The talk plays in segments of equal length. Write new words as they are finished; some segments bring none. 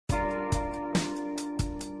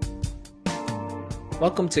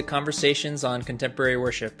Welcome to Conversations on Contemporary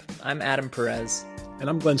Worship. I'm Adam Perez. And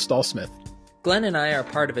I'm Glenn Stallsmith. Glenn and I are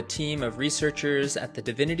part of a team of researchers at the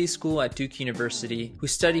Divinity School at Duke University who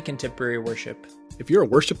study contemporary worship. If you're a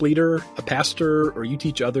worship leader, a pastor, or you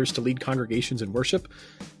teach others to lead congregations in worship,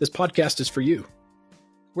 this podcast is for you.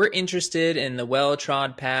 We're interested in the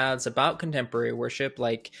well-trod paths about contemporary worship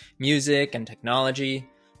like music and technology,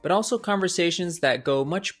 but also conversations that go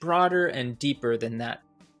much broader and deeper than that.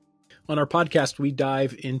 On our podcast, we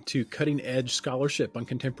dive into cutting-edge scholarship on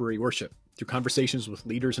contemporary worship through conversations with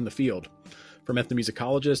leaders in the field, from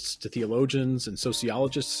ethnomusicologists to theologians and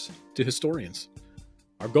sociologists to historians.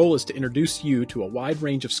 Our goal is to introduce you to a wide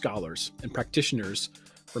range of scholars and practitioners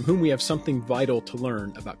from whom we have something vital to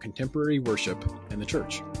learn about contemporary worship and the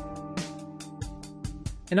church.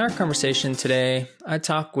 In our conversation today, I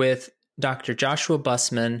talk with Dr. Joshua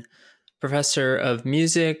Bussmann, professor of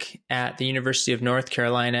music at the University of North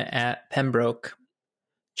Carolina at Pembroke.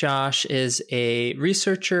 Josh is a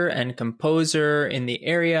researcher and composer in the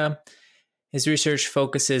area. His research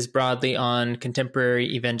focuses broadly on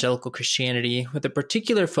contemporary evangelical Christianity, with a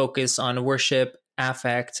particular focus on worship,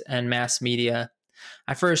 affect, and mass media.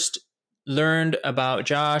 I first learned about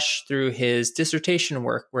Josh through his dissertation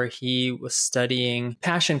work, where he was studying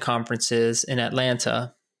Passion conferences in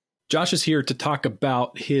Atlanta. Josh is here to talk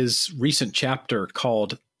about his recent chapter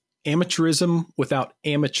called Amateurism Without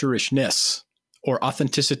Amateurishness, or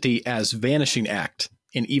Authenticity as Vanishing Act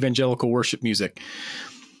in Evangelical Worship Music.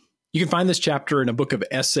 You can find this chapter in a book of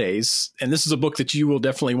essays, and this is a book that you will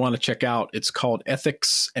definitely want to check out. It's called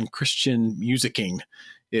Ethics and Christian Musicking.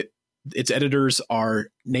 Its editors are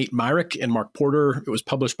Nate Myrick and Mark Porter. It was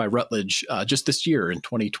published by Routledge just this year in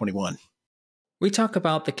 2021. We talk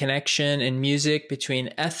about the connection in music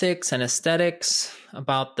between ethics and aesthetics,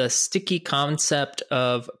 about the sticky concept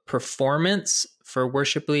of performance for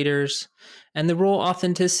worship leaders, and the role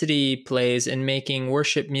authenticity plays in making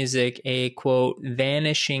worship music a, quote,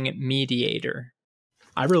 vanishing mediator.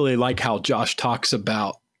 I really like how Josh talks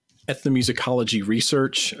about ethnomusicology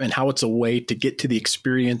research and how it's a way to get to the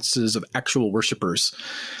experiences of actual worshipers.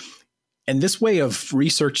 And this way of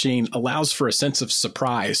researching allows for a sense of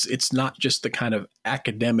surprise. It's not just the kind of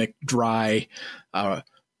academic, dry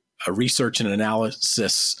research and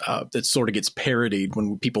analysis that sort of gets parodied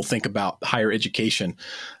when people think about higher education.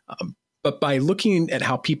 But by looking at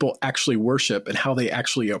how people actually worship and how they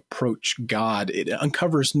actually approach God, it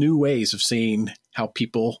uncovers new ways of seeing how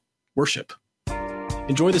people worship.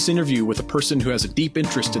 Enjoy this interview with a person who has a deep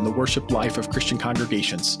interest in the worship life of Christian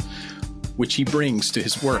congregations, which he brings to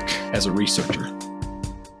his work as a researcher.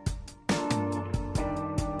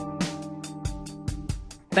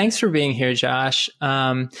 Thanks for being here, Josh.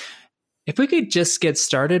 If we could just get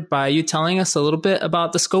started by you telling us a little bit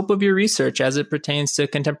about the scope of your research as it pertains to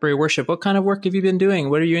contemporary worship. What kind of work have you been doing?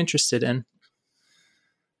 What are you interested in?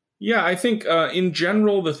 Yeah, I think in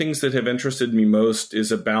general, the things that have interested me most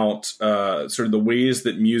is about sort of the ways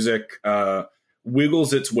that music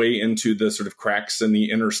wiggles its way into the sort of cracks and the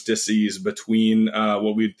interstices between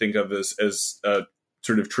what we'd think of as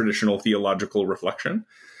sort of traditional theological reflection.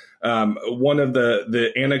 One of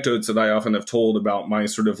the anecdotes that I often have told about my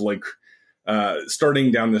sort of like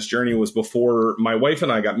starting down this journey was before my wife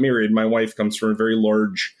and I got married. My wife comes from a very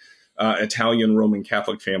large Italian Roman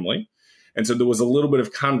Catholic family. And so there was a little bit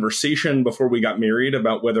of conversation before we got married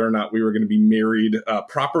about whether or not we were going to be married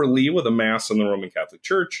properly with a mass in the Roman Catholic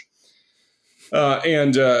Church.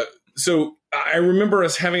 So I remember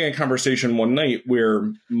us having a conversation one night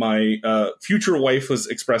where my future wife was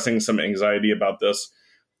expressing some anxiety about this.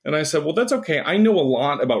 And I said, well, that's okay. I know a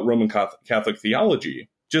lot about Roman Catholic theology.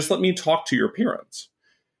 Just let me talk to your parents.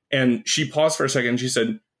 And she paused for a second. She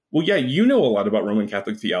said, well, yeah, you know a lot about Roman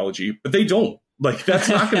Catholic theology, but they don't. Like, that's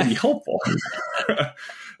not going to be helpful.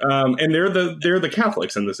 And they're the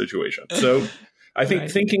Catholics in the situation. So I think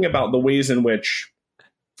thinking about the ways in which,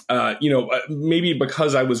 maybe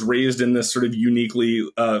because I was raised in this sort of uniquely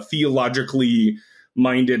theologically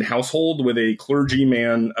minded household with a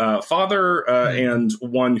clergyman father and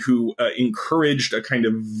one who encouraged a kind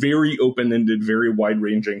of very open-ended, very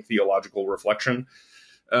wide-ranging theological reflection,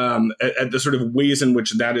 at the sort of ways in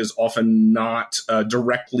which that is often not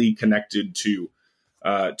directly connected to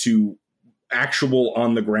actual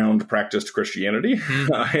on-the-ground practiced Christianity,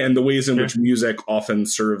 and the ways in which music often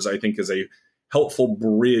serves, I think, as a helpful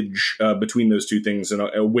bridge between those two things and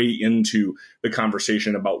a way into the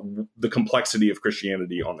conversation about the complexity of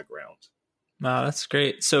Christianity on the ground. Wow, that's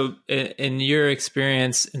great. So in your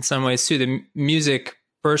experience, in some ways too, the music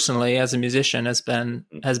personally as a musician has been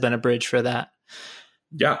a bridge for that.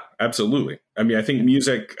 Yeah, absolutely. I mean, I think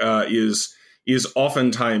music is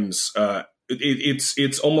oftentimes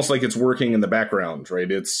it's almost like it's working in the background,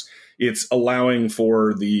 right? It's allowing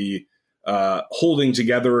for the holding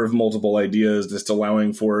together of multiple ideas, just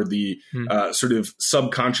allowing for the sort of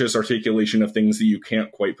subconscious articulation of things that you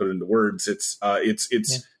can't quite put into words. It's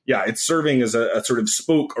serving as a sort of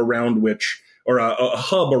spoke around which, or a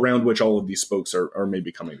hub around which all of these spokes are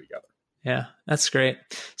maybe coming together. Yeah, that's great.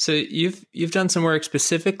 So you've done some work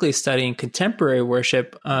specifically studying contemporary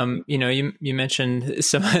worship. You mentioned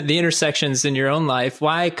some of the intersections in your own life.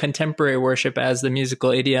 Why contemporary worship as the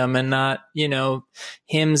musical idiom and not,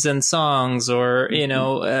 hymns and songs or,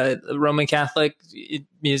 Roman Catholic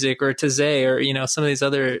music or Taizé or, some of these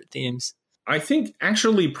other themes? I think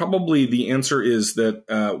actually probably the answer is that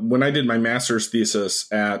when I did my master's thesis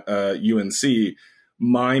at UNC,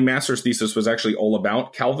 my master's thesis was actually all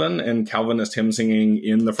about Calvin and Calvinist hymn singing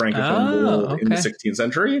in the Francophone world in the 16th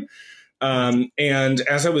century. And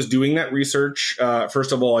as I was doing that research,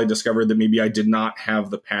 first of all, I discovered that maybe I did not have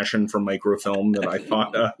the passion for microfilm that I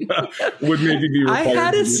thought would maybe be required. I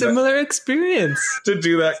had a similar experience to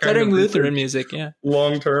do that studying kind of Lutheran music,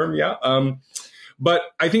 long term, but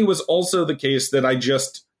I think it was also the case that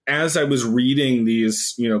as I was reading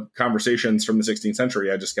these, conversations from the 16th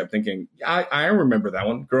century, I just kept thinking, I remember that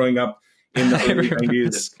one growing up in the early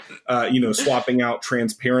 90s, swapping out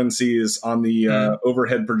transparencies on the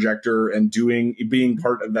overhead projector and being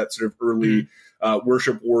part of that sort of early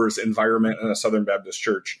worship wars environment in a Southern Baptist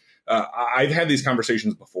church. I've had these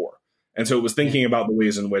conversations before. And so it was thinking about the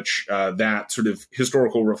ways in which that sort of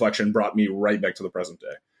historical reflection brought me right back to the present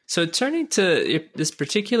day. So turning to this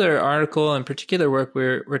particular article and particular work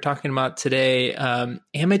we're talking about today,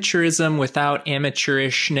 amateurism without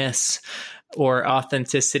amateurishness or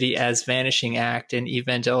authenticity as vanishing act in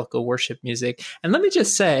evangelical worship music. And let me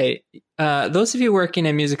just say, those of you working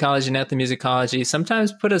in musicology and ethnomusicology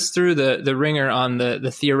sometimes put us through the ringer on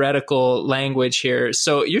the theoretical language here.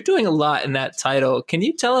 So you're doing a lot in that title. Can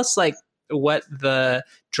you tell us what the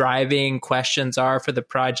driving questions are for the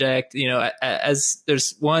project? As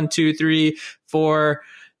there's 1, 2, 3, 4,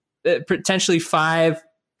 potentially 5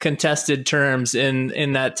 contested terms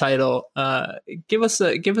in that title. Give us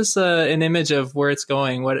an image of where it's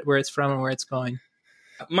going, where it's from, and where it's going.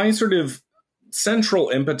 My sort of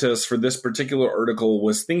central impetus for this particular article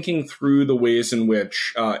was thinking through the ways in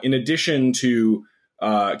which, in addition to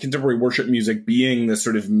contemporary worship music being this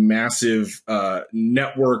sort of massive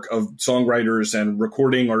network of songwriters and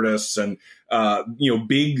recording artists and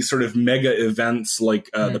big sort of mega events like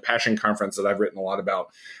the Passion Conference that I've written a lot about,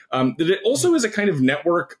 that it also is a kind of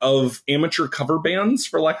network of amateur cover bands,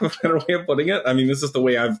 for lack of a better way of putting it. I mean, this is the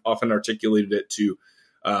way I've often articulated it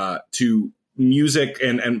to music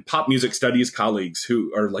and pop music studies colleagues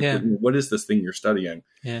who are like, what is this thing you're studying?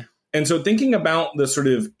 Yeah. And so thinking about the sort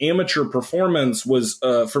of amateur performance was,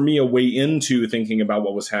 for me, a way into thinking about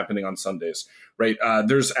what was happening on Sundays, right?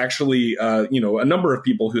 There's actually, a number of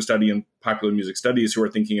people who study in popular music studies who are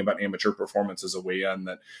thinking about amateur performance as a way in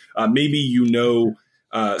that maybe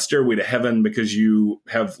Stairway to Heaven because you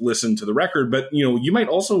have listened to the record, but, you might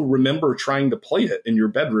also remember trying to play it in your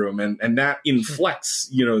bedroom and that inflects,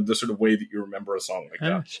 the sort of way that you remember a song like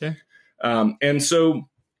that. Sure. And so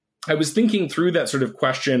I was thinking through that sort of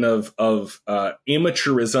question of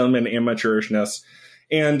amateurism and amateurishness.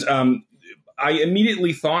 And I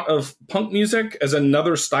immediately thought of punk music as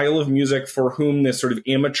another style of music for whom this sort of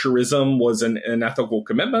amateurism was an ethical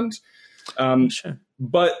commitment. Sure.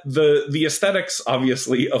 But the aesthetics,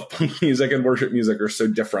 obviously, of punk music and worship music are so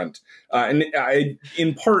different. And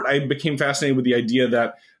in part, I became fascinated with the idea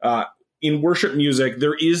that in worship music,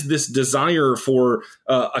 there is this desire for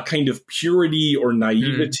a kind of purity or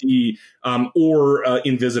naivety or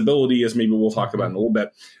invisibility, as maybe we'll talk about in a little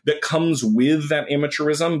bit, that comes with that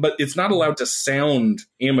amateurism, but it's not allowed to sound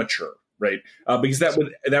amateur, right? Because that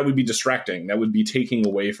would be distracting. That would be taking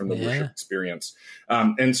away from the worship experience.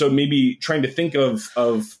 And so maybe trying to think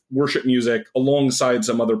of worship music alongside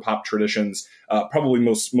some other pop traditions, probably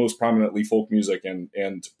most prominently folk music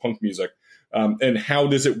and punk music. And how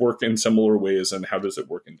does it work in similar ways and how does it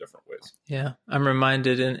work in different ways? Yeah, I'm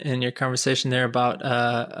reminded in your conversation there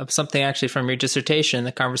about something actually from your dissertation,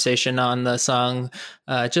 the conversation on the song,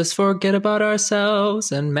 Just Forget About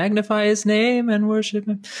Ourselves and Magnify His Name and Worship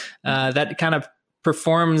Him. That kind of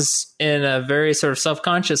performs in a very sort of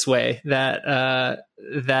self-conscious way that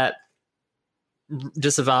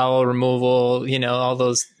disavowal, removal, all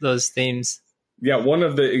those themes. Yeah, one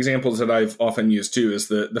of the examples that I've often used too is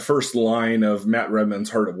the first line of Matt Redman's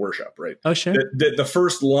Heart of Worship, right? Oh, sure. The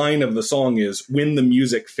first line of the song is "When the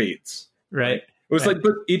music fades." Right. was right. like,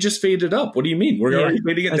 but it just faded up. What do you mean? We're already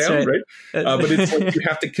fading it down, right? But it's like you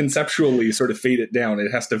have to conceptually sort of fade it down.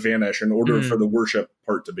 It has to vanish in order for the worship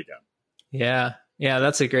part to begin. Yeah. Yeah,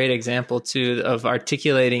 that's a great example too of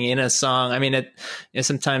articulating in a song. I mean,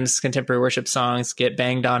 sometimes contemporary worship songs get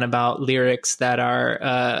banged on about lyrics that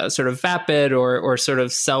are sort of vapid or sort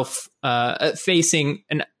of facing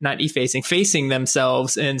and not facing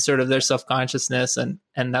themselves in sort of their self-consciousness, and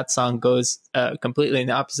that song goes completely in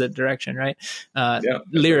the opposite direction, right?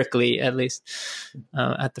 Lyrically, at least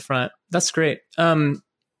at the front. That's great.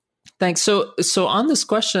 Thanks. So on this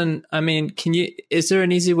question, I mean, is there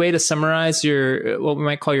an easy way to summarize what we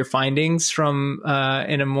might call your findings from,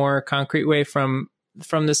 in a more concrete way from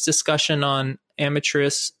this discussion on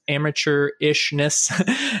amateurishness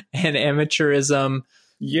and amateurism?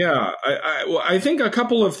 Yeah, I think a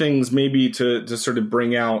couple of things maybe to sort of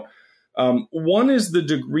bring out. One is the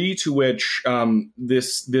degree to which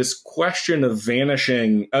this question of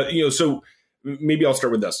vanishing, so maybe I'll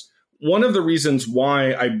start with this. One of the reasons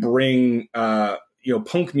why I bring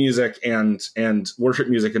punk music and worship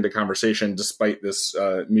music into conversation, despite this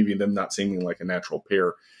maybe them not seeming like a natural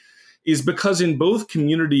pair, is because in both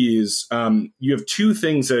communities you have two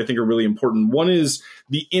things that I think are really important. One is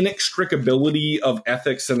the inextricability of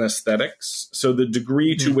ethics and aesthetics. So the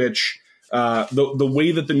degree to which the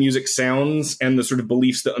way that the music sounds and the sort of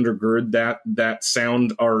beliefs that undergird that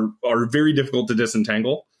sound are very difficult to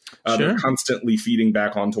disentangle. Sure. They're constantly feeding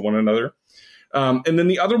back onto one another. And then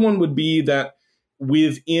the other one would be that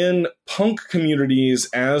within punk communities,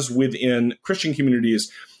 as within Christian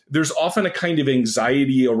communities, there's often a kind of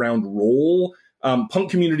anxiety around role.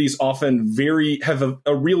 Punk communities often have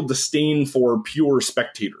a real disdain for pure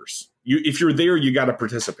spectators. If you're there, you got to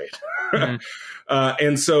participate. Mm-hmm.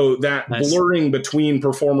 And so that blurring between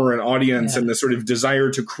performer and audience and the sort of desire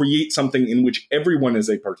to create something in which everyone is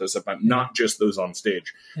a participant, not just those on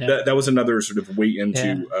stage. That was another sort of way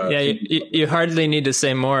into. You hardly need to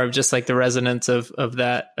say more of just like the resonance of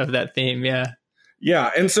that theme. Yeah. Yeah.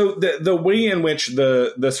 And so the way in which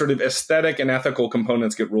the sort of aesthetic and ethical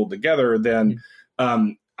components get rolled together then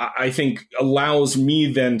I think allows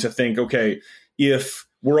me then to think, okay, if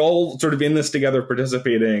we're all sort of in this together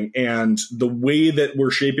participating, and the way that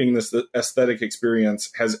we're shaping this aesthetic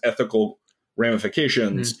experience has ethical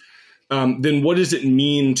ramifications, then what does it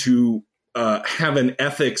mean to have an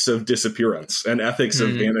ethics of disappearance, an ethics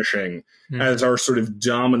of vanishing as our sort of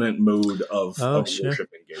dominant mode of worship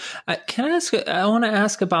engagement? I want to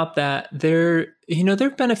ask about that. There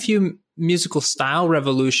have been a few musical style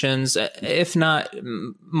revolutions, if not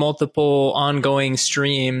multiple ongoing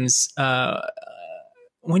streams.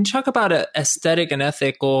 When you talk about aesthetic and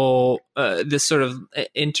ethical, this sort of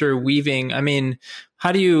interweaving, I mean,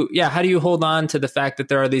 how do you hold on to the fact that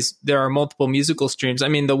there are multiple musical streams? I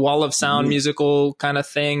mean, the wall of sound musical kind of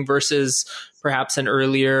thing versus perhaps an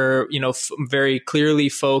earlier, very clearly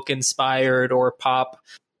folk inspired or pop,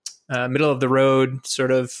 middle of the road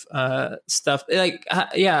sort of stuff. Like,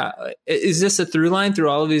 is this a through line through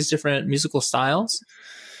all of these different musical styles?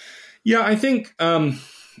 Yeah, I think.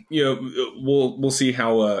 We'll see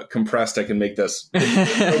how compressed I can make this.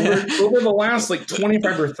 Over the last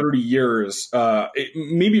 25 or 30 years,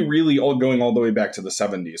 maybe really going all the way back to the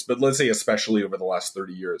 70s, but let's say especially over the last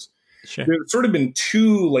 30 years, there's sort of been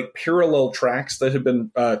two parallel tracks that have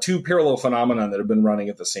been two parallel phenomena that have been running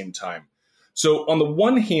at the same time. So on the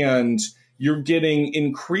one hand, you're getting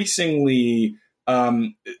increasingly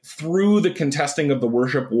through the contesting of the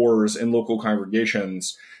worship wars in local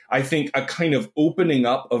congregations, I think a kind of opening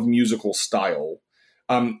up of musical style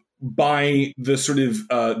by the sort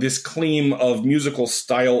of this claim of musical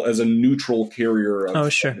style as a neutral carrier of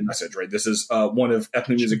the message, right? This is one of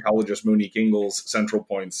ethnomusicologist Monique Ingles' central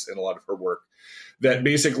points in a lot of her work, that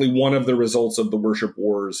basically one of the results of the worship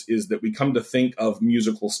wars is that we come to think of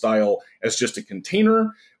musical style as just a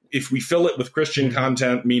container. If we fill it with Christian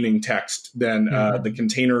content, meaning text, then the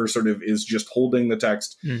container sort of is just holding the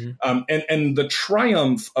text. And the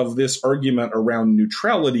triumph of this argument around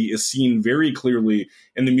neutrality is seen very clearly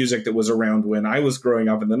in the music that was around when I was growing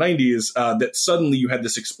up in the 90s, that suddenly you had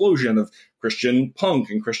this explosion of Christian punk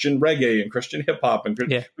and Christian reggae and Christian hip hop,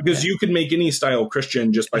 because you could make any style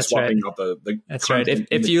Christian just by swapping out the That's right.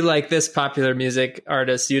 If you like this popular music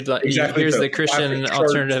artist, you'd like here's the Christian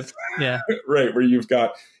alternative. Yeah, right. Where you've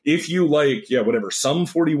got, if you like, Sum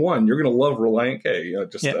 41, you're going to love Relient K,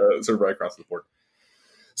 sort of right across the board.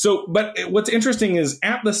 So, but what's interesting is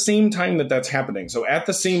at the same time that's happening, so at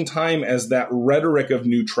the same time as that rhetoric of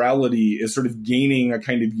neutrality is sort of gaining a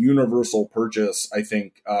kind of universal purchase, I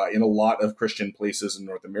think, in a lot of Christian places in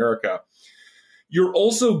North America, you're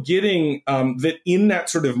also getting that in that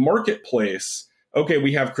sort of marketplace, okay,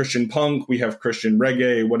 we have Christian punk, we have Christian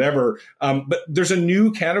reggae, whatever. But there's a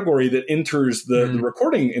new category that enters the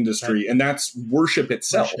recording industry, and that's worship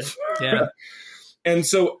itself. Worship. Yeah. And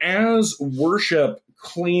so as worship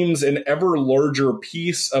claims an ever larger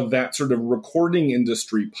piece of that sort of recording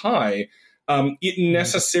industry pie, it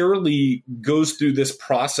necessarily goes through this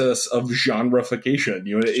process of genreification.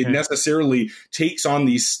 It necessarily takes on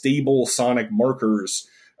these stable sonic markers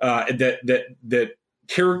that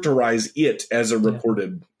characterize it as a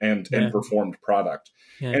recorded and performed product.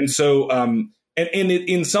 Yeah. And so,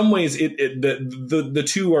 in some ways, the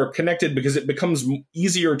two are connected because it becomes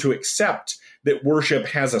easier to accept that worship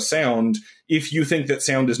has a sound if you think that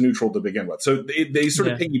sound is neutral to begin with. So they sort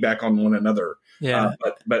of piggyback on one another. Yeah.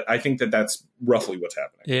 But I think that's roughly what's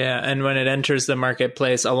happening. Yeah. And when it enters the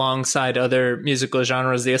marketplace alongside other musical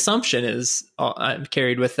genres, the assumption is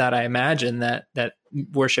carried with that. I imagine that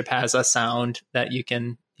worship has a sound that you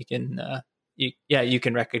can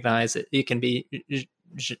recognize it. It can be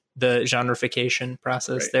the genreification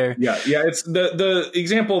process there. Yeah. It's the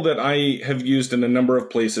example that I have used in a number of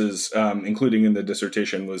places, including in the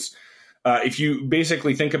dissertation, was if you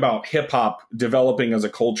basically think about hip hop developing as a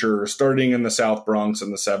culture, starting in the South Bronx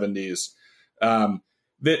in the 70s,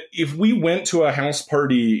 that if we went to a house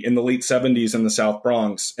party in the late 70s in the South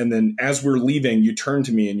Bronx, and then as we're leaving, you turned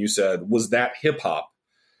to me and you said, was that hip hop?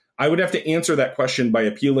 I would have to answer that question by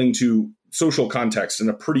appealing to social context in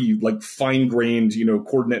a pretty fine-grained,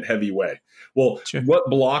 coordinate-heavy way. Well, what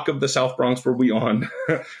block of the South Bronx were we on?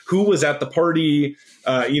 Who was at the party?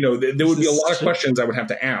 There would be a lot of questions I would have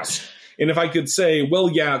to ask. And if I could say,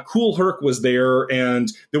 well, yeah, Kool Herc was there and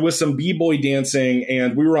there was some b-boy dancing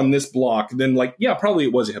and we were on this block, then probably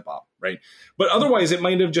it was hip-hop, right? But otherwise, it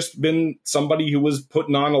might have just been somebody who was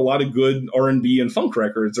putting on a lot of good R&B and funk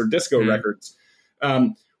records or disco records.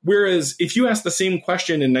 Whereas if you ask the same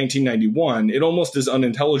question in 1991, it almost is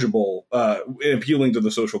unintelligible, appealing to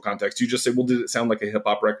the social context. You just say, well, did it sound like a hip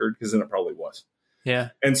hop record? Because then it probably was. Yeah.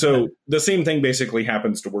 And so the same thing basically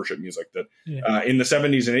happens to worship music, that in the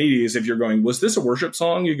 70s and 80s, if you're going, was this a worship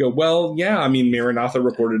song? You go, well, yeah, I mean, Maranatha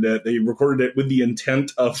recorded it. They recorded it with the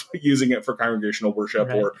intent of using it for congregational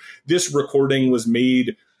worship, or this recording was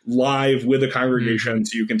made live with a congregation,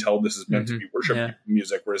 so you can tell this is meant to be worship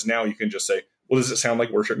music. Whereas now you can just say, well, does it sound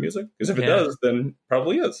like worship music? Because if it does, then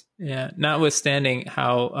probably is. Yeah. Notwithstanding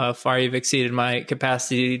how far you've exceeded my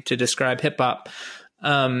capacity to describe hip hop,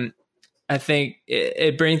 I think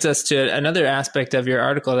it brings us to another aspect of your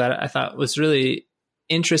article that I thought was really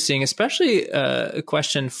interesting, especially a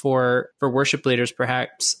question for worship leaders,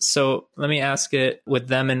 perhaps. So let me ask it with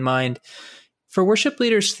them in mind. For worship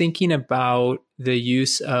leaders thinking about the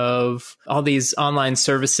use of all these online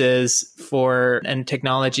services and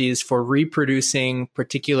technologies for reproducing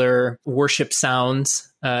particular worship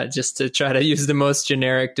sounds, just to try to use the most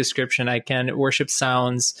generic description I can, worship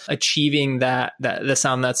sounds, achieving that the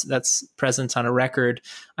sound that's present on a record.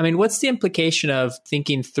 I mean, what's the implication of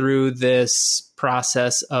thinking through this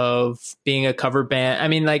process of being a cover band? I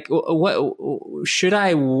mean, what should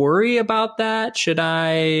I worry about that?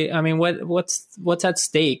 What's at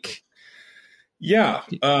stake? Yeah,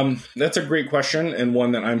 that's a great question, and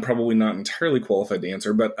one that I'm probably not entirely qualified to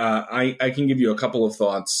answer, but I can give you a couple of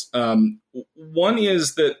thoughts. One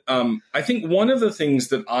is that I think one of the things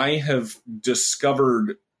that I have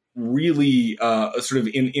discovered really sort of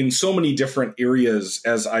in so many different areas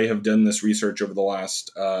as I have done this research over the last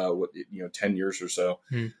 10 years or so,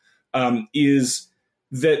 is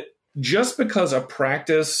that just because a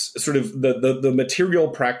practice, sort of the material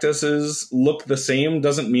practices look the same,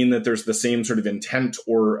 doesn't mean that there's the same sort of intent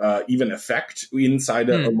or even effect inside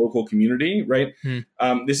a local community, right?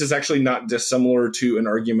 This is actually not dissimilar to an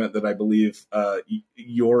argument that I believe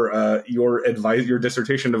your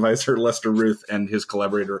dissertation advisor Lester Ruth and his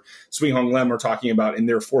collaborator Swee Hong Lim are talking about in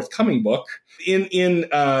their forthcoming book. In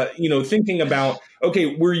thinking about,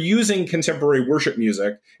 okay, we're using contemporary worship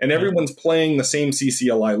music and everyone's playing the same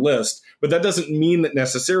CCLI list, but that doesn't mean that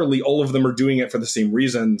necessarily all of them are doing it for the same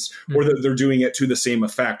reasons or that they're doing it to the same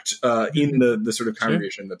effect in the sort of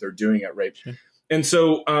congregation that they're doing it, right? And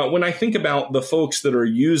so when I think about the folks that are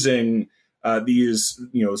using these,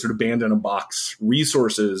 sort of band in a box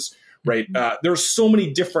resources, right? There's so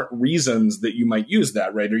many different reasons that you might use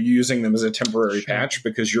that, right? Are you using them as a temporary patch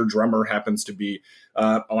because your drummer happens to be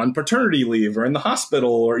on paternity leave or in the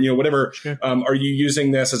hospital or, whatever? Are you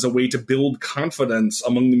using this as a way to build confidence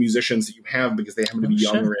among the musicians that you have because they happen to be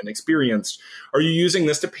young or inexperienced? Are you using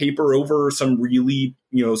this to paper over some really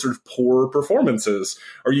sort of poor performances?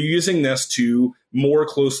 Are you using this to more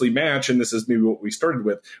closely match, and this is maybe what we started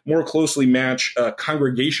with, more closely match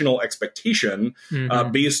congregational expectation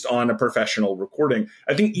based on a professional recording?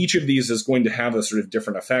 I think each of these is going to have a sort of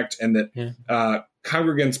different effect, and that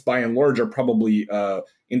congregants by and large are probably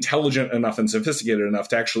intelligent enough and sophisticated enough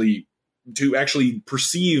to actually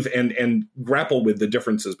perceive and grapple with the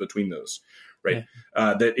differences between those, right?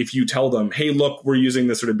 That if you tell them, hey, look, we're using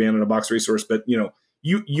this sort of band in a box resource, but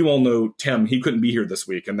you all know Tim, he couldn't be here this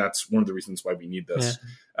week, and that's one of the reasons why we need this,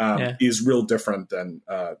 is real different than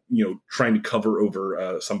trying to cover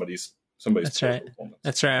over somebody's. That's right.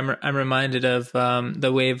 That's right. I'm reminded of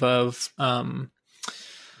the wave of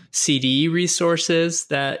CD resources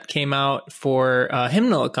that came out for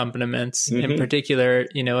hymnal accompaniments in particular,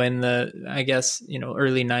 in the, I guess,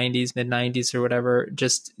 early 90s, mid 90s or whatever,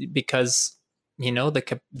 just because,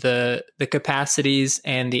 the capacities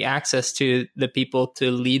and the access to the people to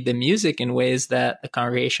lead the music in ways that the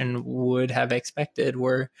congregation would have expected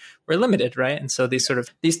were limited, right? And so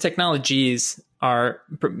these technologies are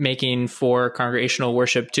making for congregational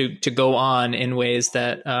worship to go on in ways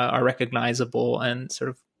that are recognizable and sort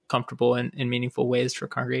of comfortable in meaningful ways for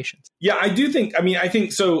congregations. Yeah, I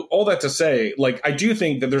think so. All that to say, I do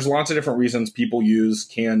think that there's lots of different reasons people use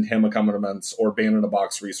canned hymn accompaniments or band in a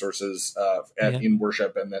box resources in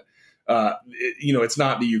worship, and that it's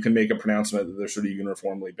not that you can make a pronouncement that they're sort of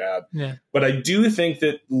uniformly bad. Yeah. But I do think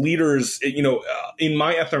that leaders, in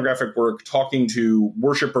my ethnographic work, talking to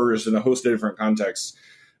worshipers in a host of different contexts,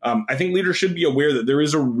 I think leaders should be aware that there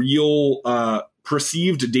is a real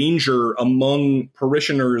perceived danger among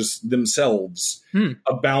parishioners themselves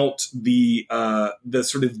about the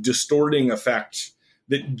sort of distorting effect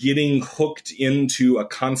that getting hooked into a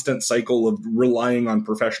constant cycle of relying on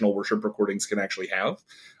professional worship recordings can actually have.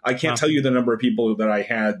 I can't tell you the number of people that I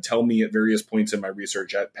had tell me at various points in my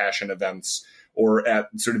research at Passion events or at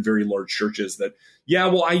sort of very large churches that,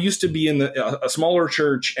 I used to be in a smaller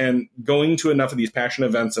church, and going to enough of these Passion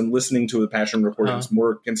events and listening to the Passion recordings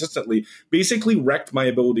more consistently basically wrecked my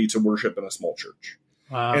ability to worship in a small church.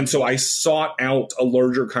 Wow. And so I sought out a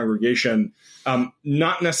larger congregation,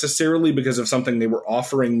 not necessarily because of something they were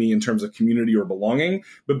offering me in terms of community or belonging,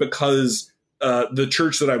 but because the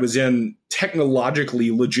church that I was in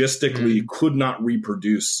technologically, logistically could not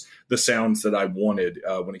reproduce the sounds that I wanted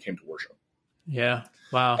when it came to worship. Yeah.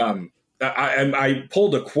 Wow. I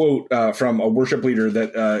pulled a quote from a worship leader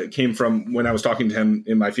that came from when I was talking to him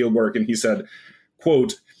in my field work. And he said,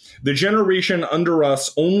 quote, "The generation under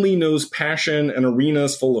us only knows passion and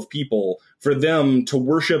arenas full of people. For them, to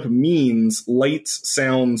worship means lights,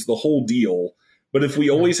 sounds, the whole deal. But if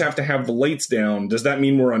we always have to have the lights down, does that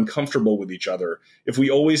mean we're uncomfortable with each other? If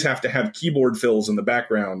we always have to have keyboard fills in the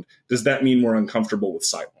background, does that mean we're uncomfortable with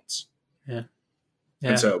silence?" Yeah.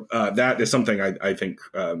 And so that is something I think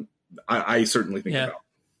I certainly think about.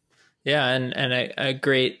 Yeah, and a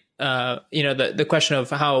great, the question of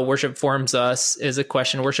how worship forms us is a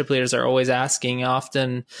question worship leaders are always asking,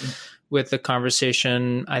 often with the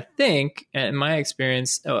conversation, I think, in my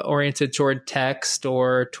experience, oriented toward text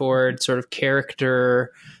or toward sort of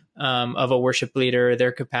character of a worship leader,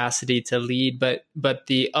 their capacity to lead, but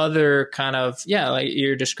the other kind of, like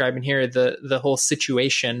you're describing here, the whole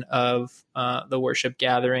situation of the worship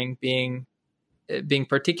gathering being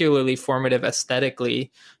particularly formative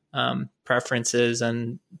aesthetically, preferences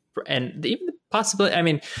and even possibly, I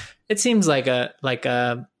mean, it seems like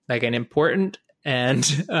an important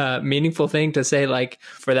and meaningful thing to say,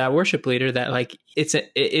 for that worship leader, that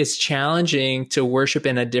it's challenging to worship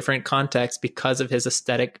in a different context because of his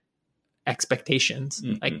aesthetic expectations.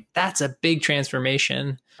 That's a big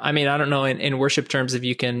transformation. I mean, I don't know in worship terms if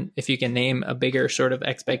you can name a bigger sort of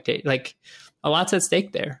expectation, a lot's at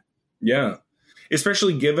stake there. Yeah.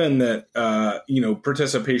 Especially given that,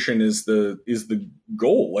 participation is the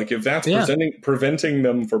goal. If that's preventing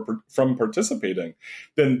them from participating,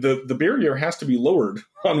 then the barrier has to be lowered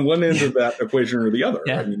on one end of that equation or the other.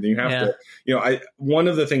 I mean, you have to, one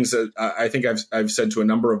of the things that I think I've said to a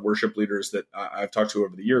number of worship leaders that I've talked to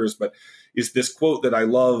over the years, but is this quote that I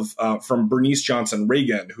love from Bernice Johnson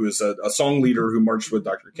Reagan, who is a song leader who marched with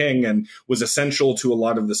Dr. King and was essential to a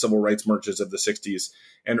lot of the civil rights marches of the 60s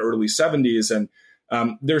and early 70s. And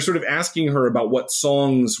they're sort of asking her about what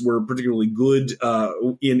songs were particularly good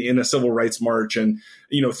in a civil rights march, and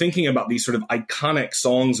thinking about these sort of iconic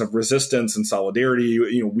songs of resistance and solidarity.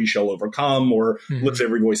 "We Shall Overcome," or "Lift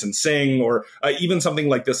Every Voice and Sing," or even something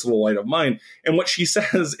like "This Little Light of Mine." And what she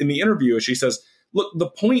says in the interview is, she says, "Look, the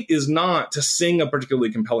point is not to sing a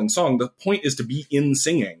particularly compelling song. The point is to be in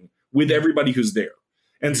singing with everybody who's there.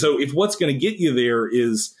 And so if what's going to get you there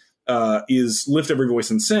is is lift every voice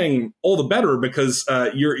and sing, all the better, because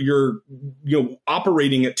you're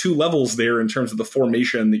operating at two levels there in terms of the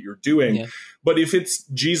formation that you're doing. Yeah. But if it's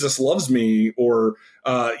Jesus loves me, or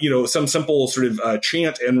some simple sort of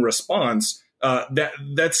chant and response,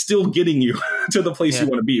 that's still getting you to the place you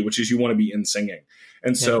want to be, which is you want to be in singing.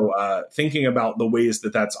 And so thinking about the ways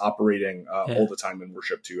that that's operating all the time in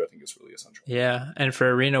worship too, I think is really essential. Yeah. And for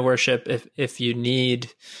arena worship, if you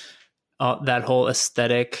need that whole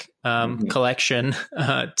aesthetic collection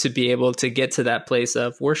to be able to get to that place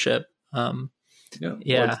of worship. How do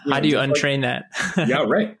you untrain that? Yeah,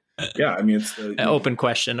 right. Yeah, I mean, it's an open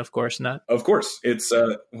question, of course, not. Of course. It's,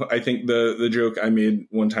 I think the joke I made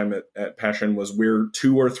one time at Passion was, where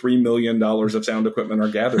 $2 or $3 million of sound equipment are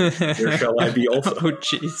gathered, there shall I be also. Oh,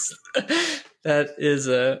 jeez. That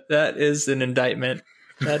is an indictment.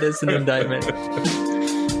 That is an indictment.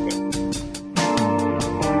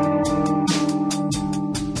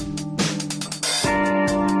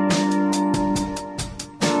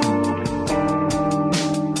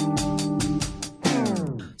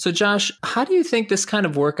 So, Josh, how do you think this kind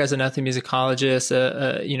of work as an ethnomusicologist,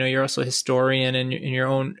 you're also a historian in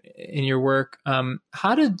your work.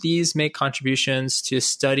 How do these make contributions to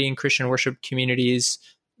studying Christian worship communities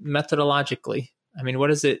methodologically? I mean, what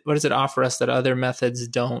does it offer us that other methods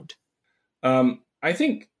don't? I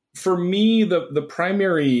think for me, the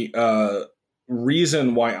primary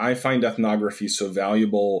reason why I find ethnography so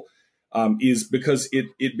valuable is because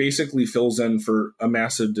it basically fills in for a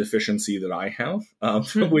massive deficiency that I have,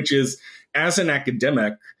 which is, as an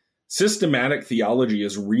academic, systematic theology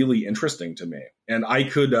is really interesting to me. And I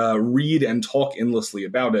could read and talk endlessly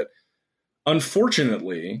about it.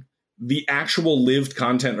 Unfortunately, the actual lived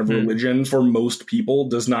content of religion for most people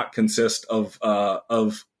does not consist of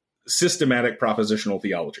systematic propositional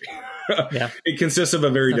theology. It consists of a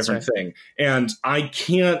very different thing. And I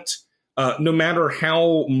can't, no matter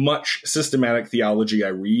how much systematic theology I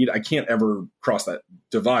read, I can't ever cross that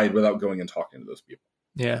divide without going and talking to those people.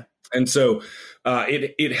 Yeah. And so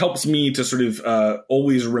it helps me to sort of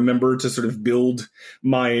always remember to sort of build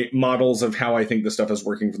my models of how I think the stuff is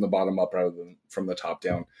working from the bottom up rather than from the top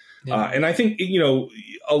down. Yeah. And I think,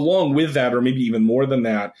 along with that, or maybe even more than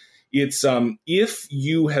that, it's if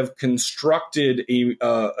you have constructed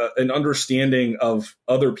an understanding of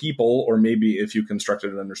other people, or maybe if you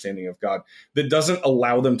constructed an understanding of God that doesn't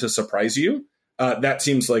allow them to surprise you, that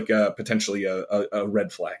seems like potentially a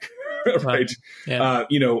red flag. Right. Yeah.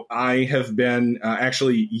 I have been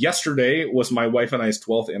actually, yesterday was my wife and I's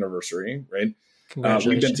 12th anniversary. Right.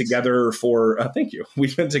 We've been together for thank you.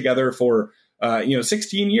 We've been together for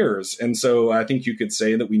 16 years, and so I think you could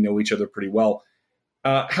say that we know each other pretty well.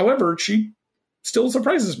 However, she still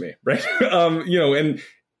surprises me, right? And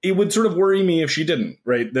it would sort of worry me if she didn't,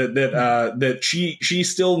 right? That she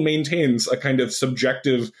still maintains a kind of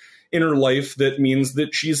subjective inner life that means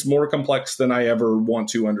that she's more complex than I ever want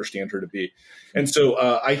to understand her to be. And so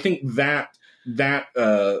I think that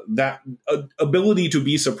ability to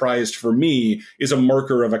be surprised for me is a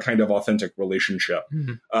marker of a kind of authentic relationship,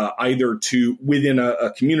 either within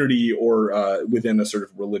a community or within a sort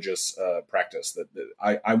of religious practice that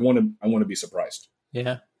I want to be surprised.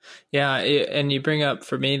 Yeah. Yeah. And you bring up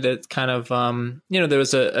for me that kind of, there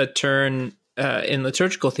was a turn in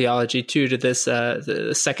liturgical theology too, to this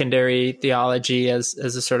the secondary theology as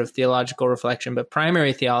a sort of theological reflection, but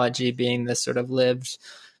primary theology being this sort of lived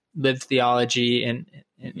theology, and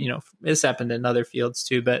this happened in other fields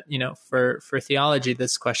too. But for theology,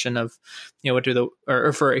 this question of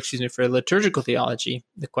for liturgical theology,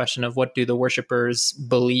 the question of what do the worshipers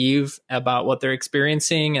believe about what they're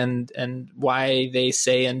experiencing, and why they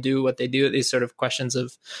say and do what they do. These sort of questions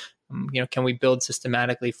of can we build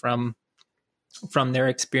systematically from their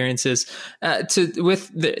experiences with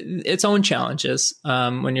its own challenges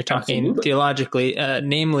when you're talking Absolutely. Theologically,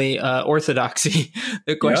 namely orthodoxy,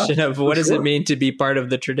 the question of what does it mean to be part of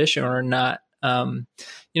the tradition or not. I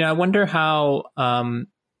wonder how,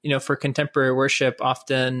 for contemporary worship,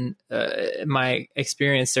 often in my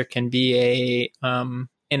experience, there can be an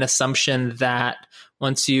assumption that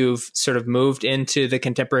once you've sort of moved into the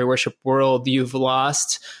contemporary worship world, you've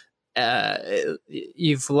lost. It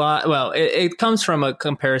comes from a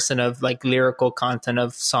comparison of like lyrical content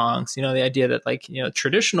of songs, the idea that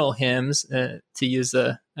traditional hymns, to use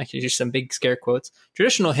some big scare quotes,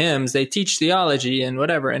 traditional hymns, they teach theology and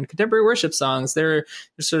whatever, and contemporary worship songs, they're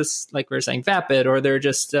sort of like we were saying vapid, or they're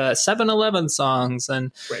just 7-Eleven songs,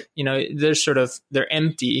 and right. They're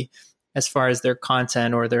empty as far as their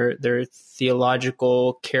content or their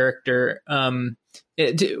theological character.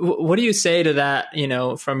 What do you say to that,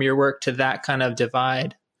 from your work, to that kind of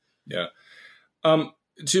divide? Yeah.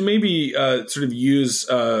 to maybe sort of use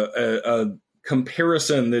a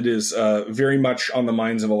comparison that is very much on the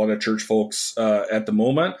minds of a lot of church folks at the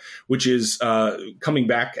moment, which is coming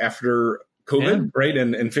back after COVID, right?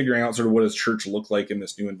 And figuring out sort of what does church look like in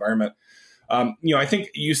this new environment. I think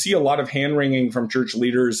you see a lot of hand wringing from church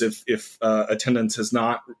leaders if attendance has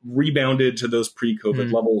not rebounded to those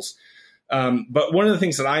pre-COVID levels. But one of the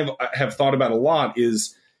things that I have thought about a lot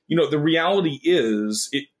is, the reality is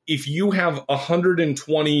if you have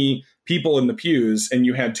 120 people in the pews and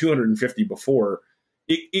you had 250 before,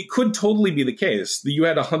 it could totally be the case that you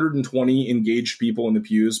had 120 engaged people in the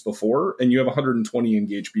pews before, and you have 120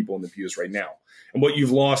 engaged people in the pews right now. And what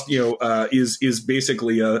you've lost, is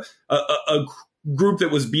basically a group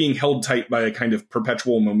that was being held tight by a kind of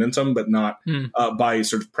perpetual momentum, but not by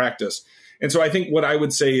sort of practice. And so I think what I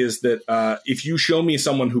would say is that if you show me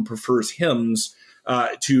someone who prefers hymns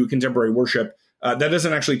to contemporary worship, that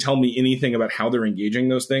doesn't actually tell me anything about how they're engaging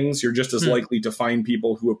those things. You're just as likely to find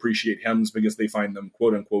people who appreciate hymns because they find them,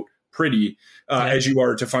 quote unquote, pretty, as you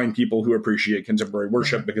are to find people who appreciate contemporary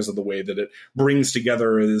worship because of the way that it brings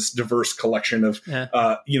together this diverse collection of,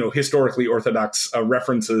 historically orthodox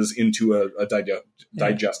references into a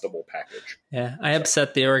digestible package. Yeah, I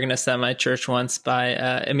upset the organist at my church once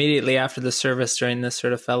by immediately after the service during this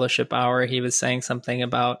sort of fellowship hour, he was saying something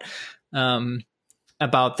about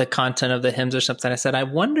the content of the hymns or something. I said, I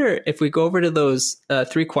wonder if we go over to those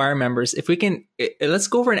 3 choir members, if we can, let's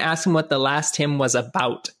go over and ask them what the last hymn was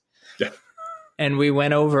about. Yeah. And we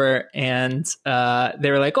went over and they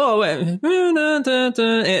were like, oh, I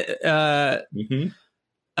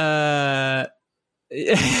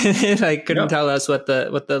couldn't tell us what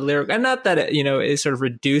the lyric, and not that it sort of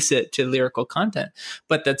reduce it to lyrical content,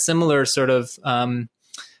 but that similar sort of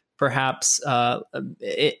perhaps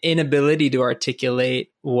inability to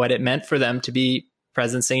articulate what it meant for them to be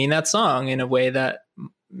present singing that song in a way that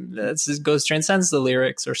transcends the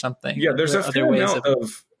lyrics or something. Yeah, there's a fair amount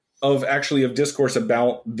of discourse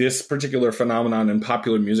about this particular phenomenon in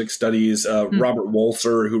popular music studies. Robert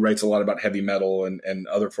Walser, who writes a lot about heavy metal and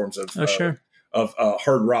other forms of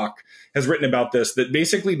hard rock, has written about this, that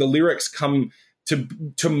basically the lyrics come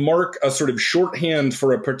to mark a sort of shorthand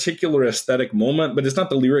for a particular aesthetic moment, but it's not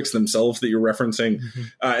the lyrics themselves that you're referencing.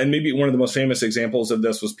 And maybe one of the most famous examples of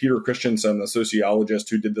this was Peter Christensen, the sociologist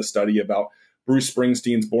who did the study about Bruce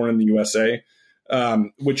Springsteen's Born in the USA,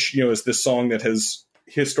 which, is this song that has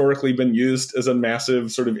historically been used as a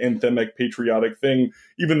massive sort of anthemic patriotic thing,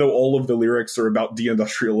 even though all of the lyrics are about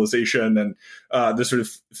deindustrialization and the sort of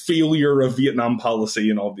failure of Vietnam policy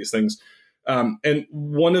and all of these things. And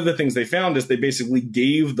one of the things they found is they basically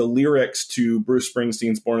gave the lyrics to Bruce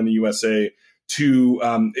Springsteen's Born in the USA to,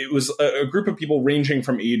 it was a group of people ranging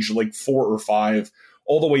from age like 4 or 5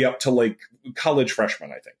 all the way up to like college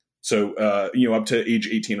freshmen, I think. So, up to age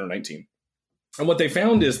 18 or 19. And what they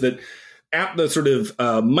found is that at the sort of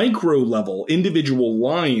micro level, individual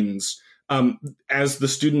lines, as the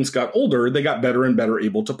students got older, they got better and better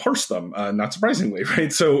able to parse them, not surprisingly,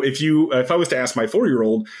 right? So if I was to ask my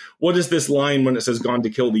 4-year-old, what does this line when it says "gone to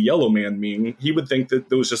kill the yellow man" mean? He would think that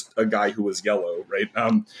there was just a guy who was yellow, right?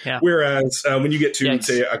 Whereas when you get to,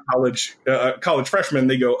 say, a college freshman,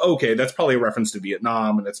 they go, okay, that's probably a reference to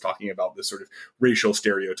Vietnam, and it's talking about this sort of racial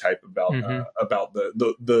stereotype about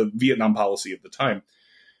the Vietnam policy of the time.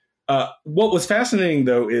 What was fascinating,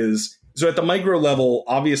 though, is so at the micro level,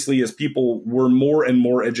 obviously, as people were more and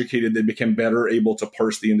more educated, they became better able to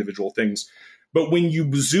parse the individual things. But when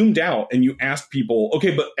you zoomed out and you asked people,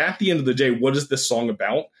 okay, but at the end of the day, what is this song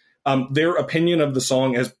about? Their opinion of the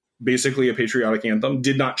song as basically a patriotic anthem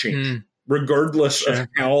did not change, regardless of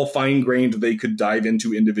how fine-grained they could dive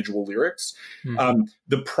into individual lyrics.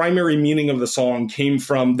 The primary meaning of the song came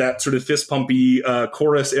from that sort of fist-pumpy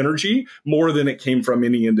chorus energy more than it came from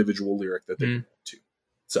any individual lyric that they went to.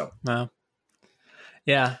 So, wow.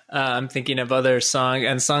 Yeah, I'm thinking of other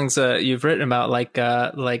songs you've written about,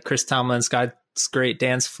 like Chris Tomlin's God's Great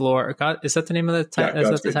Dance Floor. God, is that the name of the title? Yeah, is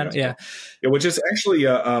that the title? Yeah, which is actually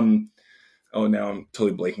oh, now I'm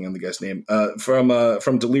totally blanking on the guy's name.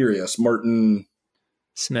 From Delirious, Martin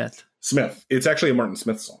Smith. It's actually a Martin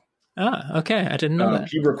Smith song. Ah, okay. I didn't know that.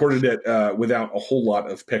 He recorded it without a whole lot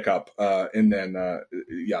of pickup, and then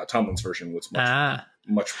Tomlin's version was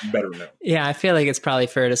much better known. Yeah, I feel like it's probably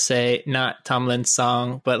fair to say not Tomlin's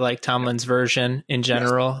song, but like Tomlin's version in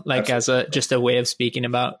general, absolutely. As just a way of speaking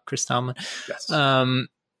about Chris Tomlin. Yes.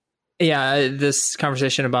 This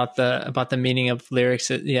conversation about the meaning of lyrics,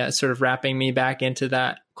 sort of wrapping me back into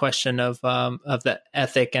that question of the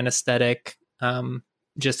ethic and aesthetic,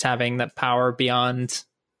 just having that power beyond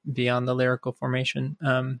the lyrical formation.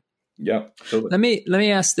 Yeah. Totally. Let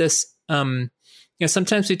me ask this.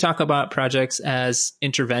 sometimes we talk about projects as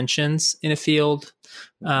interventions in a field.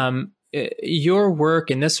 Your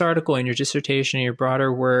work in this article, in your dissertation, your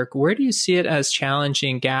broader work, where do you see it as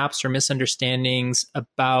challenging gaps or misunderstandings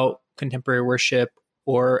about contemporary worship,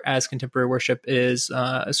 or as contemporary worship is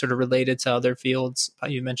sort of related to other fields?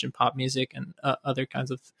 You mentioned pop music and other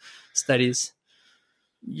kinds of studies.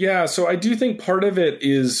 Yeah, so I do think part of it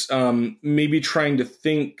is maybe trying to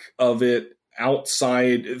think of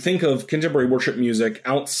contemporary worship music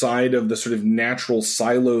outside of the sort of natural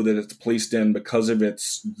silo that it's placed in because of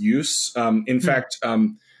its use. In fact,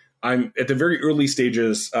 I'm at the very early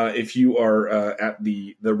stages. If you are at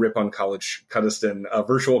the Ripon College Cuddesdon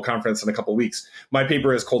virtual conference in a couple of weeks, my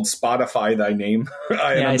paper is called "Spotify Thy Name."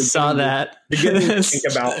 I saw that. Beginning to think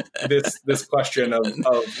about this question of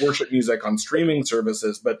worship music on streaming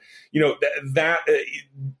services, but that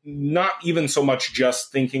not even so much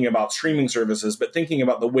just thinking about streaming services, but thinking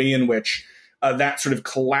about the way in which that sort of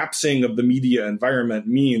collapsing of the media environment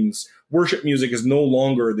means worship music is no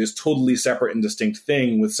longer this totally separate and distinct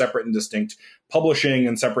thing with separate and distinct publishing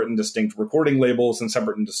and separate and distinct recording labels and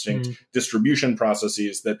separate and distinct distribution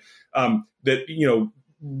processes that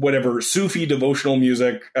whatever Sufi devotional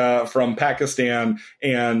music from Pakistan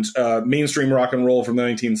and mainstream rock and roll from the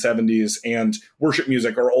 1970s and worship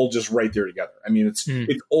music are all just right there together. I mean, it's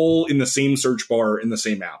all in the same search bar in the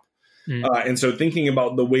same app. And so thinking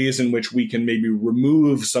about the ways in which we can maybe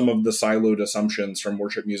remove some of the siloed assumptions from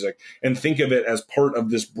worship music and think of it as part of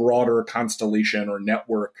this broader constellation or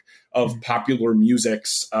network of popular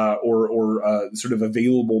musics or sort of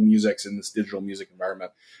available musics in this digital music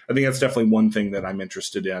environment. I think that's definitely one thing that I'm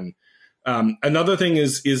interested in. Another thing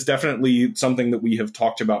is definitely something that we have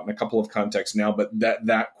talked about in a couple of contexts now, but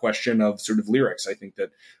that question of sort of lyrics. I think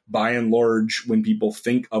that by and large, when people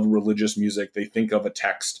think of religious music, they think of a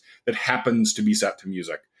text that happens to be set to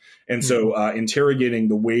music. And so interrogating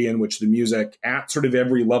the way in which the music at sort of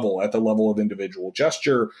every level, at the level of individual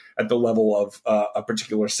gesture, at the level of a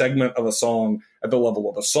particular segment of a song, at the level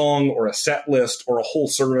of a song or a set list or a whole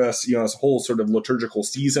service, a whole sort of liturgical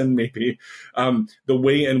season, maybe, the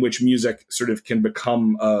way in which music sort of can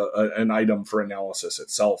become an item for analysis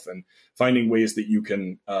itself, and finding ways that you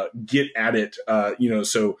can get at it,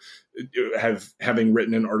 so having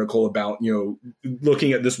written an article about,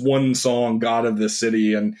 looking at this one song, God of This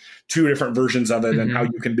City, and two different versions of it, and how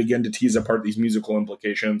you can begin to tease apart these musical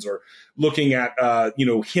implications, or looking at,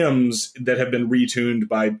 hymns that have been retuned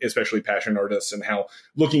by especially Passion artists, and how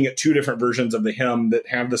looking at two different versions of the hymn that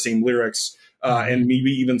have the same lyrics, and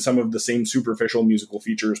maybe even some of the same superficial musical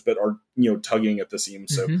features, but are, tugging at the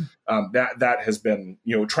seams. So that has been,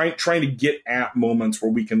 trying to get at moments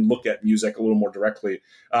where we can look at music a little more directly,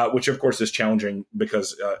 which of course is challenging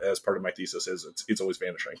because as part of my thesis is it's always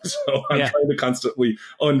vanishing. So I'm trying to constantly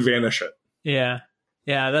unvanish it. Yeah.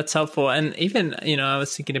 Yeah, that's helpful. And even, I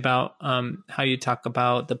was thinking about how you talk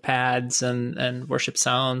about the pads and worship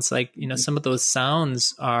sounds. Like, some of those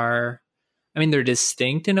sounds are, they're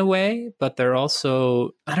distinct in a way, but they're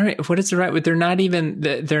also, I don't know, what is the right word?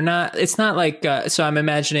 It's not like, so I'm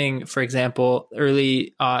imagining, for example,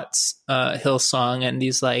 early aughts Hillsong and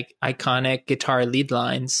these like iconic guitar lead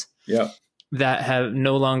lines. Yeah. That have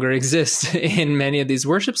no longer exist in many of these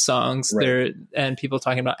worship songs. Right. And people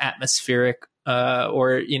talking about atmospheric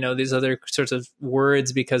or these other sorts of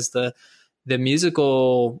words, because the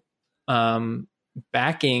musical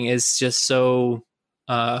backing is just so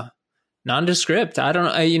nondescript. I don't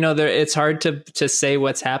know. It's hard to say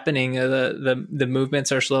what's happening. The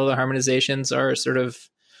movements are slow. The harmonizations are sort of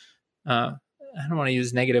I don't want to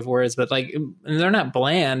use negative words, but like they're not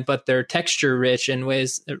bland, but they're texture rich in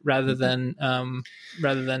ways rather than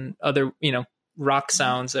other, rock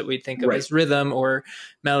sounds that we think of as rhythm or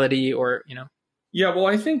melody or, Yeah. Well,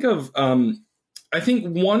 I think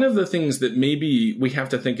one of the things that maybe we have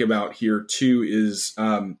to think about here too is,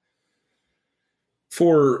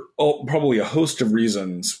 for probably a host of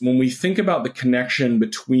reasons, when we think about the connection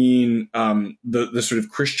between the sort of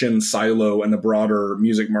Christian silo and the broader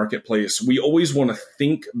music marketplace, we always want to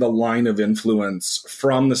think the line of influence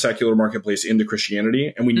from the secular marketplace into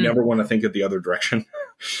Christianity, and we never want to think it the other direction.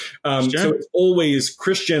 So it's always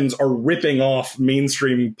Christians are ripping off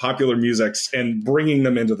mainstream popular musics and bringing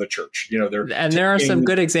them into the church. There are some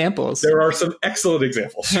good examples. There are some excellent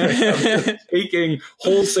examples. Right? Taking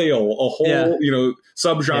wholesale a whole,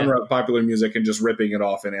 subgenre of popular music and just ripping it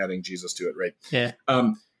off and adding Jesus to it. Right. Yeah.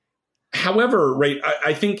 However, right,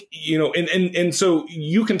 I think, and so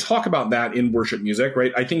you can talk about that in worship music,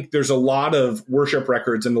 right? I think there's a lot of worship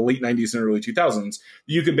records in the late 90s and early 2000s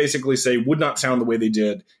you could basically say would not sound the way they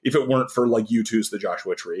did if it weren't for like U2's The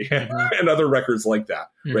Joshua Tree and other records like that,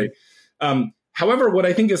 right? However, what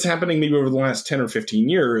I think is happening maybe over the last 10 or 15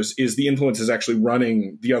 years is the influence is actually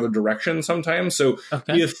running the other direction sometimes. So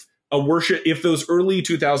Okay. if those early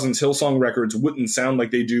 2000s Hillsong records wouldn't sound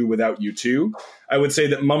like they do without U2, I would say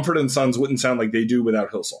that Mumford & Sons wouldn't sound like they do without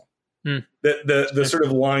Hillsong. The sort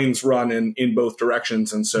of lines run in both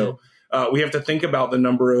directions. And so we have to think about the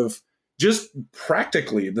number of, just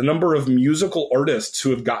practically, the number of musical artists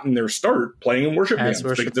who have gotten their start playing in worship bands.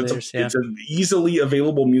 It's an easily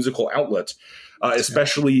available musical outlet,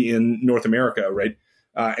 especially in North America, right?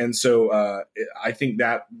 And so I think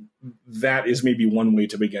that is maybe one way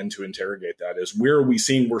to begin to interrogate that, is where are we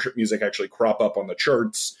seeing worship music actually crop up on the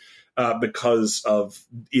charts because of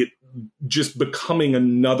it just becoming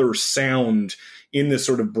another sound in this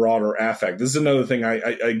sort of broader affect. This is another thing I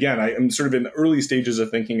am sort of in the early stages of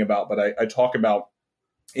thinking about, but I talk about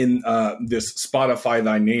in this Spotify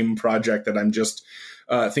Thy Name project that I'm just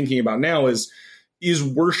thinking about now is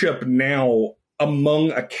worship now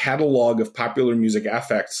among a catalog of popular music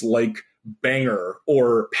affects like banger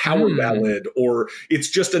or power ballad, or it's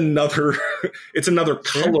just another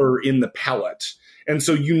color in the palette. And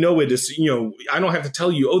so it is, I don't have to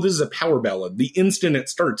tell you, oh, this is a power ballad. The instant it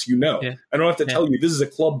starts, I don't have to tell you this is a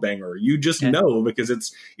club banger. You just know, because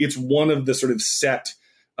it's one of the sort of set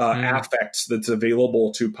affects that's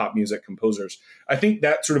available to pop music composers. I think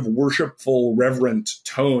that sort of worshipful, reverent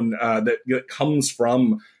tone that comes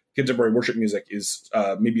from contemporary worship music is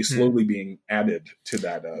maybe slowly being added to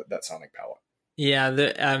that sonic palette.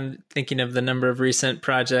 Yeah, I'm thinking of the number of recent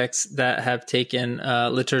projects that have taken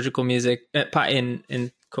liturgical music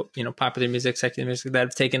in popular music, secular music, that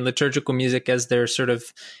have taken liturgical music as their sort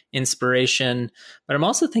of inspiration. But I'm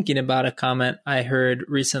also thinking about a comment I heard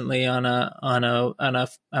recently on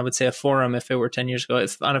a I would say a forum, if it were 10 years ago.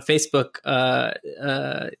 It's on a Facebook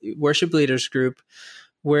worship leaders group,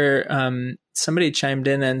 where somebody chimed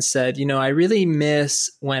in and said, I really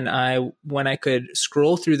miss when I could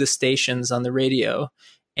scroll through the stations on the radio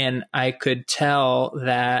and I could tell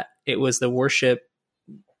that it was the worship,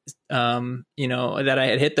 that I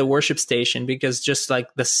had hit the worship station, because just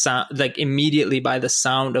like the sound, like immediately by the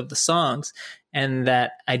sound of the songs, and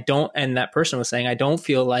that that person was saying, I don't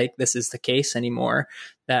feel like this is the case anymore,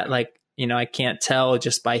 that I can't tell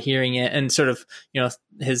just by hearing it, and sort of,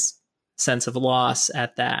 his sense of loss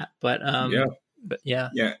at that. But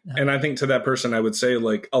yeah. And I think to that person, I would say,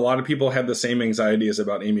 a lot of people had the same anxieties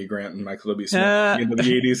about Amy Grant and Michael W. Smith at the end of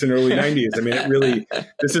the 80s and early 90s. I mean, it really,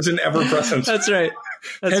 this is an ever-present That's right.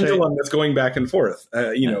 pendulum that's going back and forth.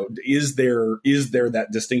 Is there that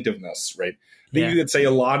distinctiveness, right? I think you could say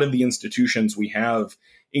a lot of the institutions we have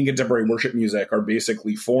in contemporary worship music are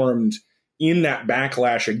basically formed in that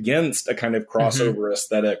backlash against a kind of crossover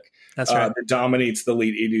aesthetic. That's right. That dominates the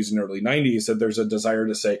late 80s and early 90s, that there's a desire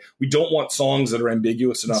to say, we don't want songs that are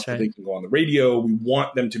ambiguous enough that they can go on the radio. We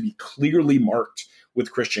want them to be clearly marked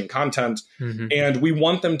with Christian content. And we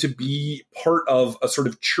want them to be part of a sort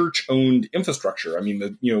of church-owned infrastructure. I mean,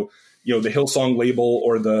 the Hillsong label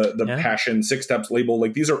or the Passion Six Steps label,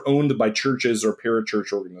 these are owned by churches or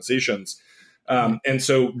parachurch organizations. And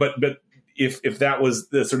so, but if that was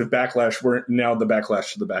the sort of backlash, we're now the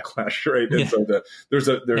backlash to the backlash, right? And so there's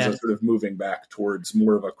a sort of moving back towards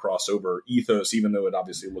more of a crossover ethos, even though it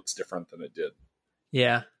obviously looks different than it did.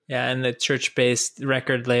 Yeah. And the church-based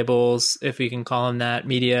record labels, if we can call them that,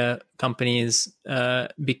 media companies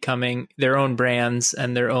becoming their own brands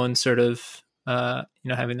and their own sort of,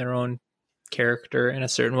 having their own character in a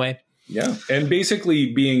certain way. Yeah. And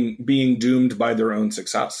basically being doomed by their own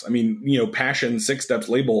success. I mean, Passion Six Steps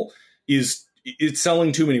label it's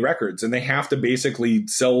selling too many records, and they have to basically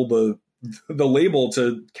sell the label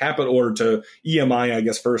to Capitol or to EMI, I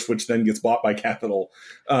guess, first, which then gets bought by Capitol,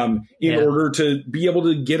 in order to be able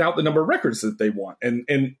to get out the number of records that they want.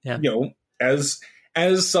 And as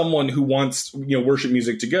someone who wants, worship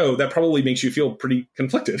music to go, that probably makes you feel pretty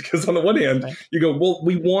conflicted, because on the one hand, you go, well,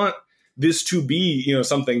 we want this to be,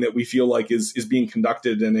 something that we feel like is being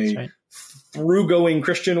conducted in a through-going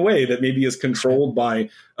Christian way that maybe is controlled by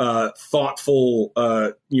thoughtful,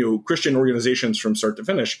 Christian organizations from start to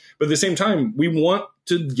finish. But at the same time, we want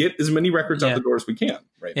to get as many records out the door as we can,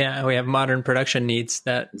 right? Yeah, we have modern production needs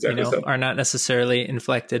that are not necessarily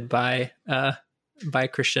inflected by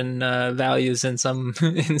Christian values in some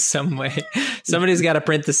way. Somebody's got to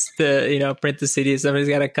print print the CD. Somebody's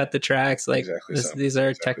got to cut the tracks. These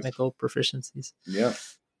are technical proficiencies. Yeah.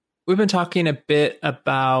 We've been talking a bit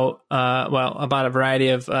about a variety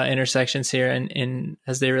of intersections here, and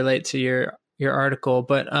as they relate to your article.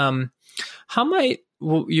 But how might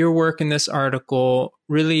your work in this article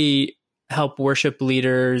really help worship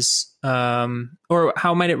leaders, or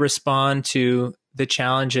how might it respond to the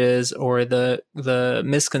challenges or the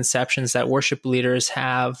misconceptions that worship leaders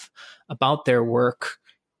have about their work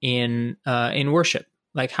in worship?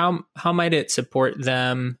 Like how might it support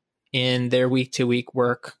them in their week-to-week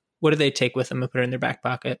work? What do they take with them and put in their back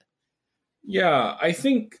pocket? Yeah, I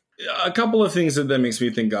think a couple of things that makes me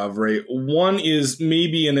think of, right? One is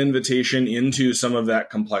maybe an invitation into some of that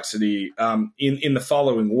complexity in the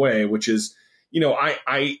following way, which is,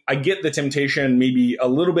 I get the temptation maybe a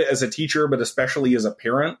little bit as a teacher, but especially as a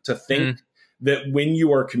parent, to think that when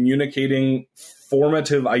you are communicating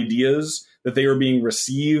formative ideas, that they are being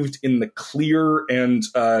received in the clear and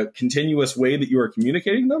continuous way that you are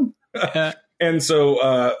communicating them. And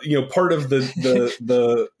so, part of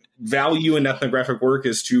the value in ethnographic work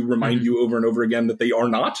is to remind you over and over again that they are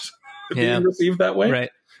not being received that way.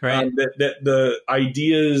 Right. That the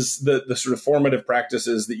ideas, the sort of formative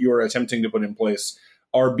practices that you are attempting to put in place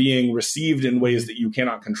are being received in ways that you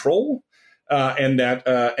cannot control, and that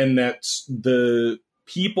the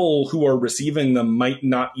people who are receiving them might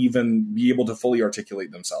not even be able to fully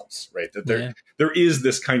articulate themselves, right? That there is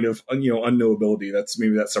this kind of unknowability. That's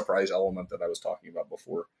maybe that surprise element that I was talking about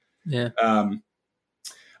before. Yeah.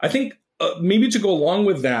 I think maybe to go along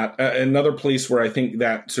with that, another place where I think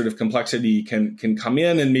that sort of complexity can come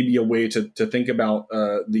in, and maybe a way to think about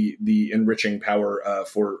the enriching power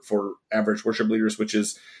for average worship leaders, which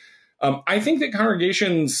is I think that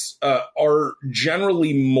congregations are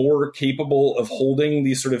generally more capable of holding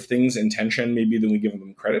these sort of things in tension maybe than we give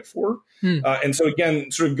them credit for. And so again,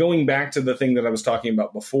 sort of going back to the thing that I was talking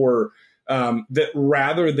about before, that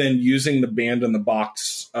rather than using the band in the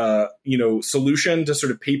box, solution to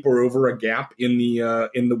sort of paper over a gap in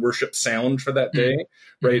the worship sound for that day,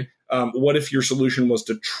 right? What if your solution was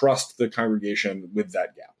to trust the congregation with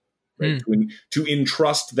that gap, right? To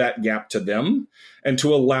entrust that gap to them and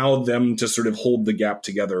to allow them to sort of hold the gap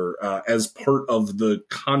together as part of the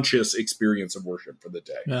conscious experience of worship for the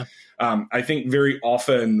day. Yeah. I think very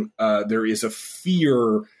often there is a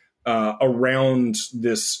fear around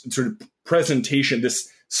this sort of presentation, this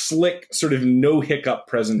slick sort of no hiccup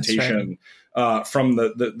presentation from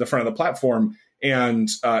the front of the platform. And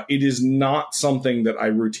it is not something that I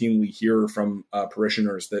routinely hear from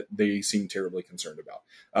parishioners that they seem terribly concerned about.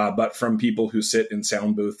 But from people who sit in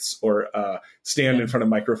sound booths or stand in front of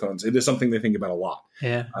microphones, it is something they think about a lot.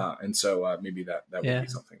 Yeah. And so maybe that would be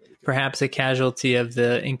something. That we could perhaps a casualty of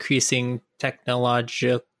the increasing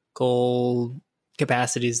technological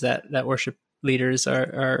capacities that worship leaders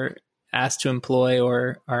are asked to employ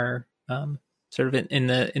or are sort of in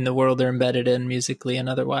the world they're embedded in musically and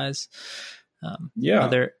otherwise.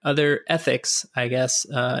 Other ethics, I guess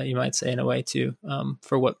you might say in a way too,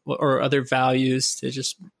 for what or other values, to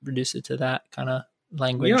just reduce it to that kind of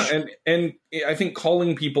language. Yeah, and I think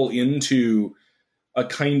calling people into a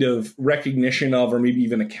kind of recognition of, or maybe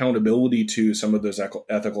even accountability to some of those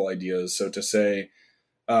ethical ideas. So to say,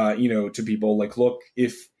 to people like, look,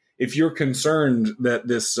 if you're concerned that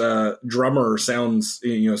this drummer sounds,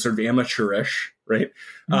 sort of amateurish, right?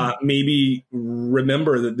 Maybe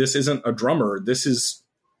remember that this isn't a drummer. This is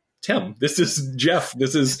Tim. This is Jeff.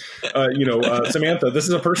 This is, Samantha. This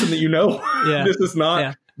is a person that you know. Yeah. This is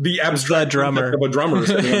not the abstract drummer of a drummer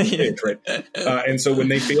standing on stage, right? And so when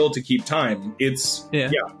they fail to keep time, it's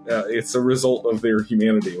a result of their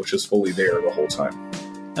humanity, which is fully there the whole time.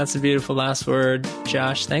 That's a beautiful last word,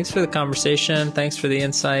 Josh. Thanks for the conversation. Thanks for the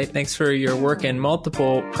insight. Thanks for your work in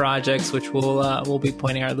multiple projects, which we'll be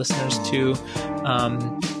pointing our listeners to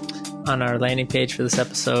on our landing page for this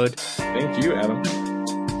episode. Thank you, Adam.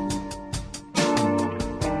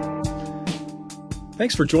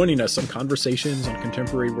 Thanks for joining us on Conversations on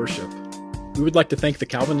Contemporary Worship. We would like to thank the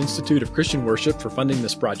Calvin Institute of Christian Worship for funding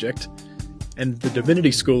this project, and the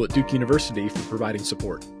Divinity School at Duke University for providing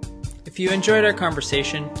support. If you enjoyed our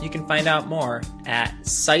conversation, you can find out more at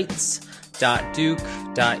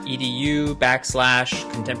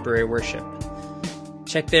sites.duke.edu/contemporary worship.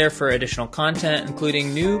 Check there for additional content,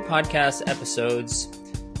 including new podcast episodes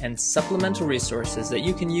and supplemental resources that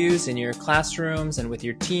you can use in your classrooms and with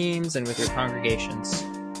your teams and with your congregations.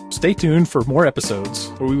 Stay tuned for more episodes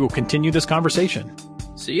where we will continue this conversation.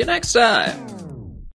 See you next time.